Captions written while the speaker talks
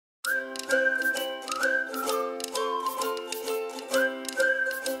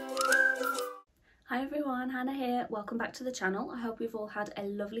Hannah here, welcome back to the channel. I hope you've all had a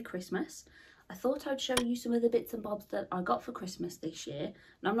lovely Christmas. I thought I'd show you some of the bits and bobs that I got for Christmas this year.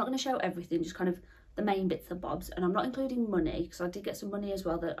 And I'm not going to show everything, just kind of the main bits and bobs. And I'm not including money, because I did get some money as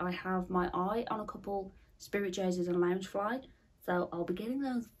well, that I have my eye on a couple Spirit jerseys and Loungefly. So I'll be getting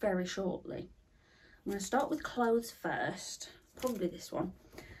those very shortly. I'm going to start with clothes first, probably this one.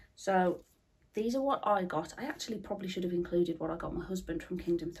 So these are what I got. I actually probably should have included what I got my husband from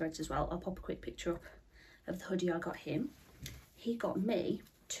Kingdom Threads as well. I'll pop a quick picture up of the hoodie I got him. He got me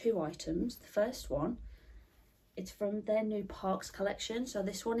two items. The first one, it's from their new parks collection. So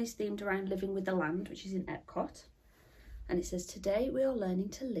this one is themed around living with the land, which is in Epcot. And it says, today we are learning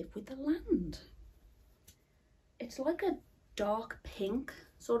to live with the land. It's like a dark pink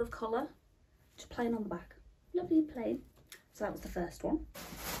sort of colour, just plain on the back. Lovely and plain. So that was the first one.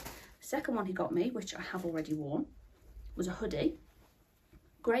 The second one he got me, which I have already worn, was a hoodie,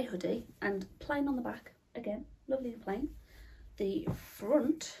 grey hoodie, and plain on the back. Again, lovely and plain. The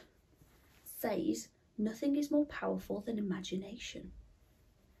front says, nothing is more powerful than imagination.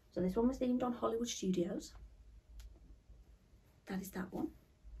 So this one was themed on Hollywood Studios. That is that one.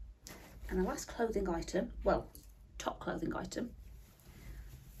 And the last clothing item, well, top clothing item,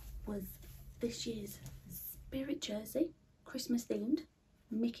 was this year's Spirit jersey, Christmas themed,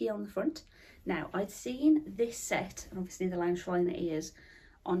 Mickey on the front. Now, I'd seen this set, and obviously the Loungefly in the ears,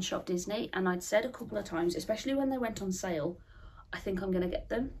 on Shop Disney, and I'd said a couple of times, especially when they went on sale, I think I'm going to get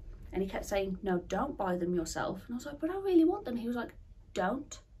them. And he kept saying, no, don't buy them yourself. And I was like, but I really want them. He was like,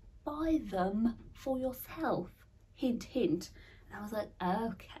 don't buy them for yourself. Hint, hint. And I was like,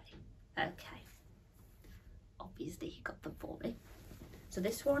 okay. Obviously, he got them for me. So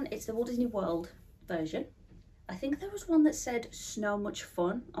this one, it's the Walt Disney World version. I think there was one that said Snow Much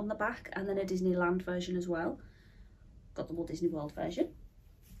Fun on the back, and then a Disneyland version as well. Got the Walt Disney World version.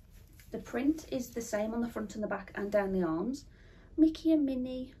 The print is the same on the front and the back and down the arms. Mickey and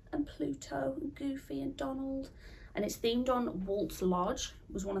Minnie and Pluto and Goofy and Donald. And it's themed on Walt's Lodge,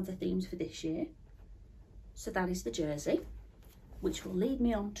 was one of the themes for this year. So that is the jersey, which will lead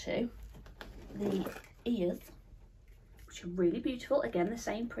me on to the ears, which are really beautiful. Again, the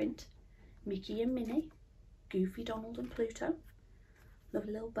same print. Mickey and Minnie, Goofy, Donald and Pluto.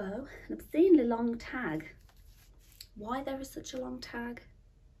 Lovely little bow. And I'm seeing the long tag. Why there is such a long tag,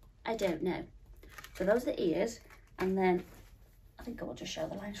 I don't know. So those are the ears, and then I think I will just show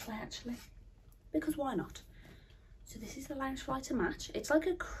the Loungefly actually, because why not? So this is the Loungefly to match. It's like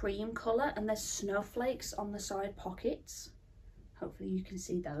a cream colour, and there's snowflakes on the side pockets. Hopefully you can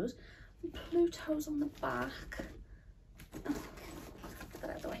see those. And Pluto's on the back. Oh, get that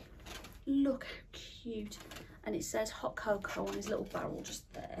out of the way. Look how cute. And it says hot cocoa on his little barrel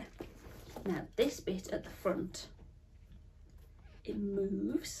just there. Now this bit at the front, it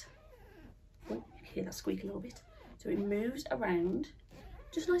moves. Oh, you can hear that squeak a little bit. So it moves around,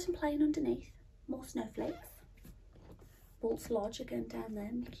 just nice and plain underneath. More snowflakes. Walt's Lodge again down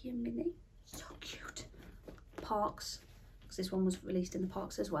there, Mickey and Minnie. So cute. Parks, because this one was released in the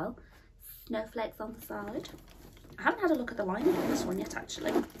parks as well. Snowflakes on the side. I haven't had a look at the lining on this one yet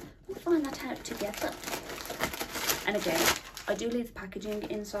actually. We'll find that out together. And again, I do leave the packaging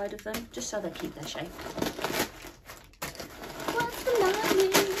inside of them, just so they keep their shape. What's the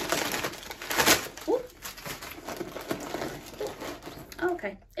lining? Ooh.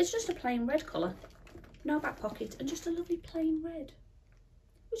 Okay, it's just a plain red colour. No back pocket, and just a lovely plain red.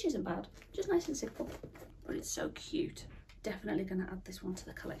 Which isn't bad, just nice and simple. But it's so cute. Definitely going to add this one to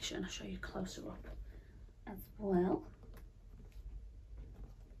the collection. I'll show you closer up as well.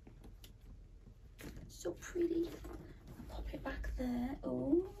 So pretty. I'll pop it back there.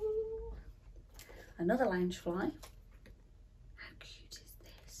 Oh, another Loungefly. How cute is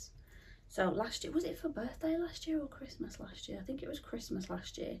this? So last year, was it for birthday last year or Christmas last year? I think it was Christmas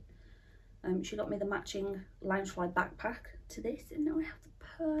last year. She got me the matching Loungefly backpack to this, and now I have the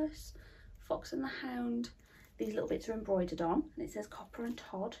purse, Fox and the Hound. These little bits are embroidered on, and it says Copper and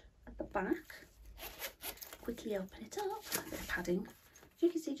Todd at the back. Quickly open it up, a bit of padding. As you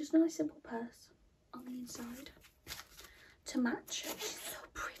can see, just a nice simple purse on the inside to match. She's so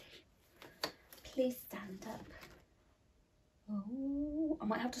pretty. Please stand up. Oh, I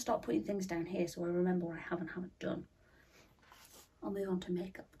might have to start putting things down here so I remember what I haven't done. I'll move on to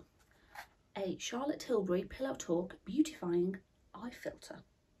makeup. A Charlotte Tilbury Pillow Talk Beautifying Eye Filter.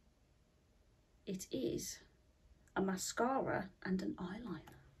 It is a mascara and an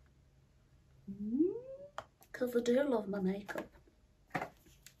eyeliner. Because I do love my makeup.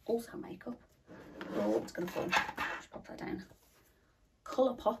 Also makeup. Oh, it's going to fall. Just pop that down.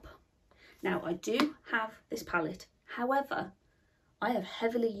 Colourpop. Now, I do have this palette. However, I have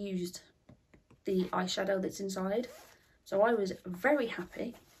heavily used the eyeshadow that's inside. So I was very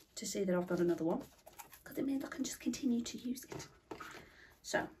happy to see that I've got another one, because it means I can just continue to use it.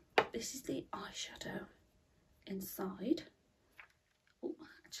 So this is the eyeshadow inside. Oh,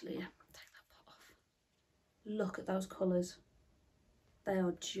 actually, yeah, take that pot off. Look at those colours. They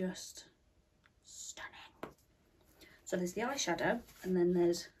are just stunning. So there's the eyeshadow, and then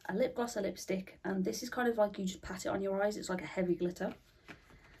there's a lip gloss, a lipstick, and this is kind of like you just pat it on your eyes. It's like a heavy glitter.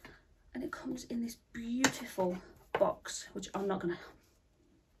 And it comes in this beautiful box, which I'm not gonna,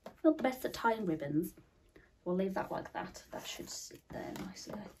 not the best at tying ribbons. We'll leave that like that. That should sit there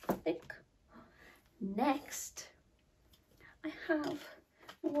nicely, I think. Next, I have,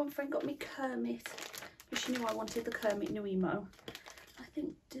 my one friend got me Kermit, because she knew I wanted the Kermit NuiMO. I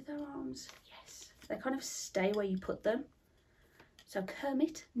think, do their arms? Yes. They kind of stay where you put them. So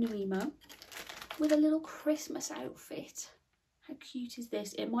Kermit NuiMO with a little Christmas outfit. How cute is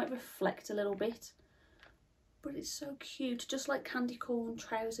this? It might reflect a little bit, but it's so cute. Just like candy corn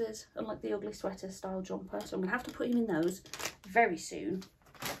trousers and like the ugly sweater style jumper. So I'm gonna have to put him in those very soon.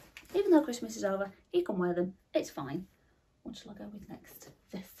 Even though Christmas is over, he can wear them. It's fine. What shall I go with next?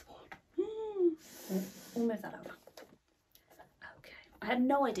 This one. We'll move that over. Okay. I had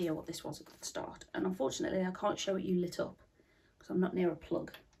no idea what this was at the start, and unfortunately I can't show it you lit up because I'm not near a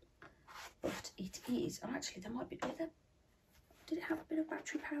plug. But it is. Oh, actually, there might be. Did it have a bit of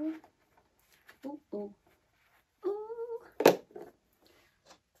battery power? Oh, oh, oh!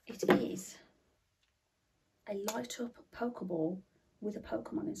 It is a light up Pokeball with a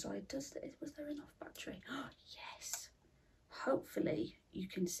Pokemon inside. Was there enough battery? Oh, yes. Hopefully you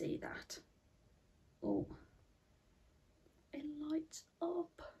can see that. Oh, it lights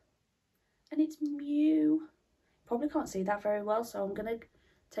up, and it's Mew. Probably can't see that very well, so I'm gonna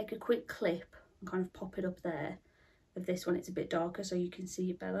take a quick clip and kind of pop it up there of this one. It's a bit darker so you can see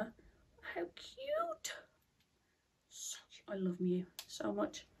it better. How cute. So cute. I love Mew so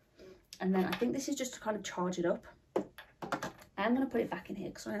much. And then I think this is just to kind of charge it up. I'm going to put it back in here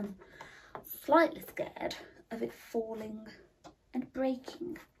because I am slightly scared of it falling and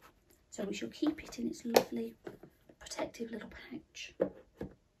breaking. So we shall keep it in its lovely protective little pouch.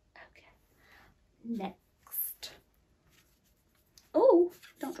 Okay. Next. Oh,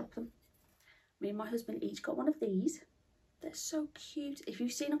 don't drop them. Me and my husband each got one of these. They're so cute. If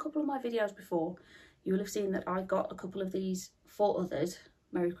you've seen a couple of my videos before, you will have seen that I got a couple of these for others.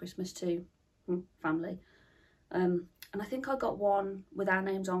 Merry Christmas to family. And I think I got one with our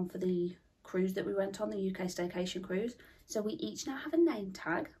names on for the cruise that we went on, the UK staycation cruise. So we each now have a name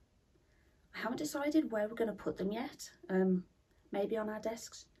tag. I haven't decided where we're going to put them yet. Maybe on our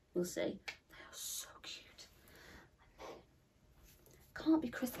desks. We'll see. They are so cute. Can't be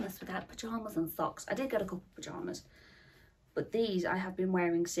Christmas without pyjamas and socks. I did get a couple of pyjamas, but these I have been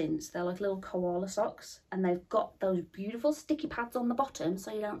wearing since. They're like little koala socks, and they've got those beautiful sticky pads on the bottom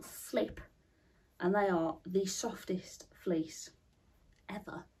so you don't slip, and they are the softest fleece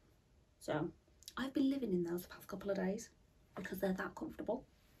ever. So I've been living in those the past couple of days because they're that comfortable.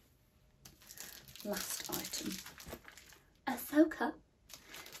 Last item, Ahsoka.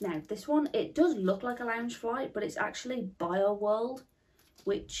 Now this one, it does look like a Loungefly, but it's actually Bioworld,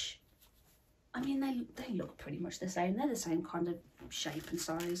 which, I mean, they look pretty much the same. They're the same kind of shape and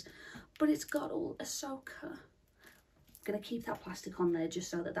size, but it's got all Ahsoka. I'm gonna keep that plastic on there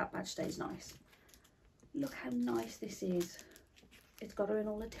just so that that badge stays nice. Look how nice this is. It's got her in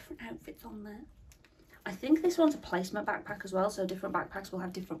all the different outfits on there. I think this one's a placement backpack as well, so different backpacks will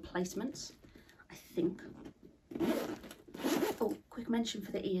have different placements, I think. Oh, quick mention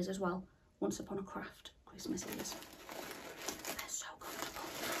for the ears as well. Once Upon a Craft Christmas ears. They're so comfortable.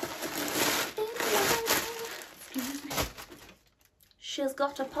 Excuse me. She's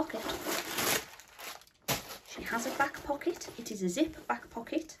got a pocket. She has a back pocket. It is a zip back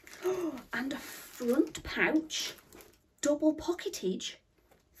pocket. And a front pouch. Double pocketage.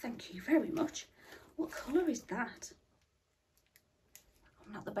 Thank you very much. What colour is that?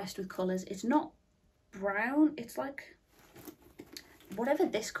 I'm not the best with colours. It's not brown. It's like whatever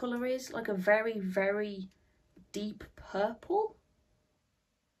this colour is, like a very, very deep purple.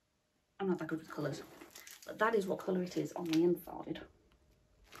 I'm not that good with colours, but that is what colour it is on the inside,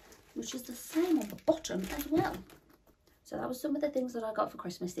 which is the same on the bottom as well. So that was some of the things that I got for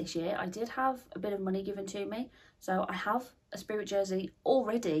Christmas this year. I did have a bit of money given to me, so I have a Spirit jersey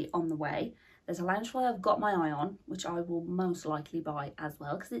already on the way. There's a Loungefly I've got my eye on, which I will most likely buy as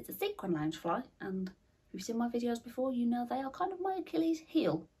well, because it's a sequin Loungefly, and if you've seen my videos before, you know they are kind of my Achilles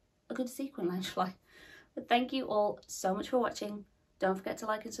heel, a good sequin Loungefly. But thank you all so much for watching. Don't forget to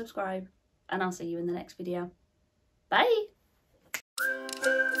like and subscribe, and I'll see you in the next video. Bye!